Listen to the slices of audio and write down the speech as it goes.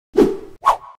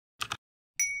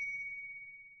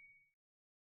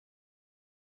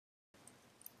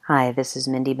Hi, this is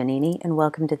Mindy Bonini and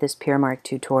welcome to this PeerMark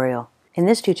tutorial. In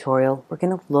this tutorial, we're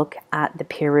going to look at the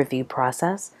peer review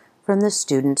process from the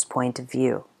student's point of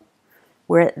view.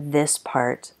 We're at this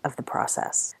part of the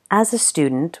process. As a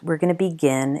student, we're going to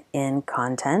begin in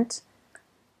Content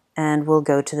and we'll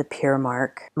go to the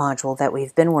PeerMark module that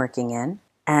we've been working in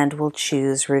and we'll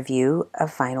choose Review a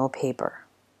Final Paper.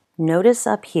 Notice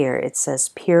up here it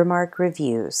says PeerMark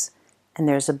Reviews and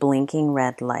there's a blinking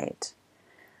red light.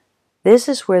 This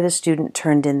is where the student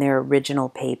turned in their original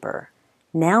paper.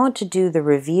 Now to do the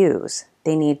reviews,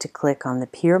 they need to click on the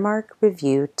PeerMark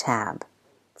Review tab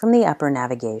from the upper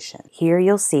navigation. Here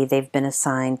you'll see they've been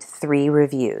assigned 3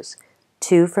 reviews,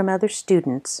 2 from other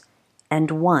students and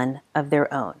 1 of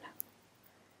their own.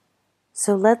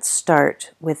 So let's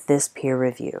start with this peer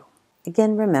review.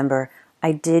 Again, remember,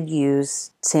 I did use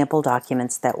sample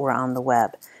documents that were on the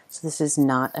web. So this is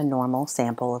not a normal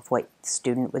sample of what the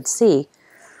student would see.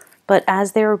 But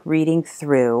as they're reading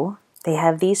through, they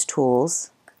have these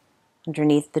tools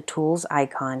underneath the tools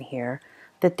icon here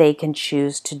that they can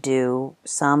choose to do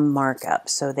some markup.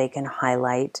 So they can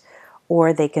highlight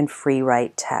or they can free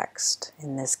write text.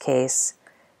 In this case,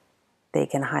 they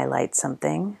can highlight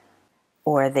something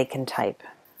or they can type.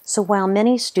 So while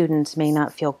many students may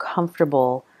not feel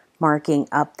comfortable marking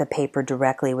up the paper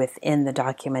directly within the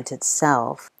document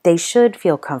itself, they should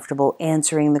feel comfortable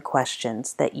answering the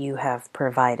questions that you have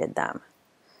provided them.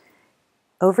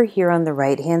 Over here on the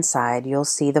right-hand side, you'll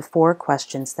see the 4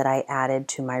 questions that I added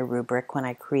to my rubric when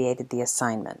I created the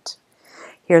assignment.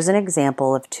 Here's an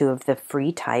example of 2 of the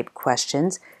free type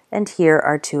questions, and here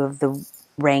are 2 of the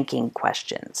ranking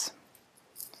questions.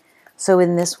 So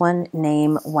in this one,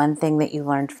 name one thing that you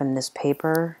learned from this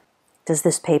paper. Does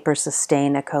this paper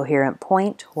sustain a coherent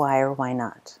point? Why or why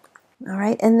not? All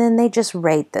right, and then they just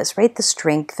rate this, rate the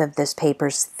strength of this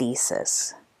paper's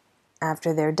thesis.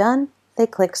 After they're done, they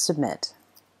click Submit.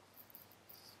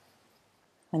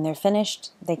 When they're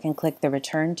finished, they can click the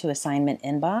Return to Assignment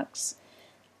inbox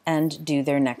and do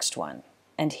their next one.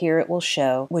 And here it will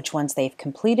show which ones they've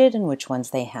completed and which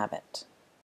ones they haven't.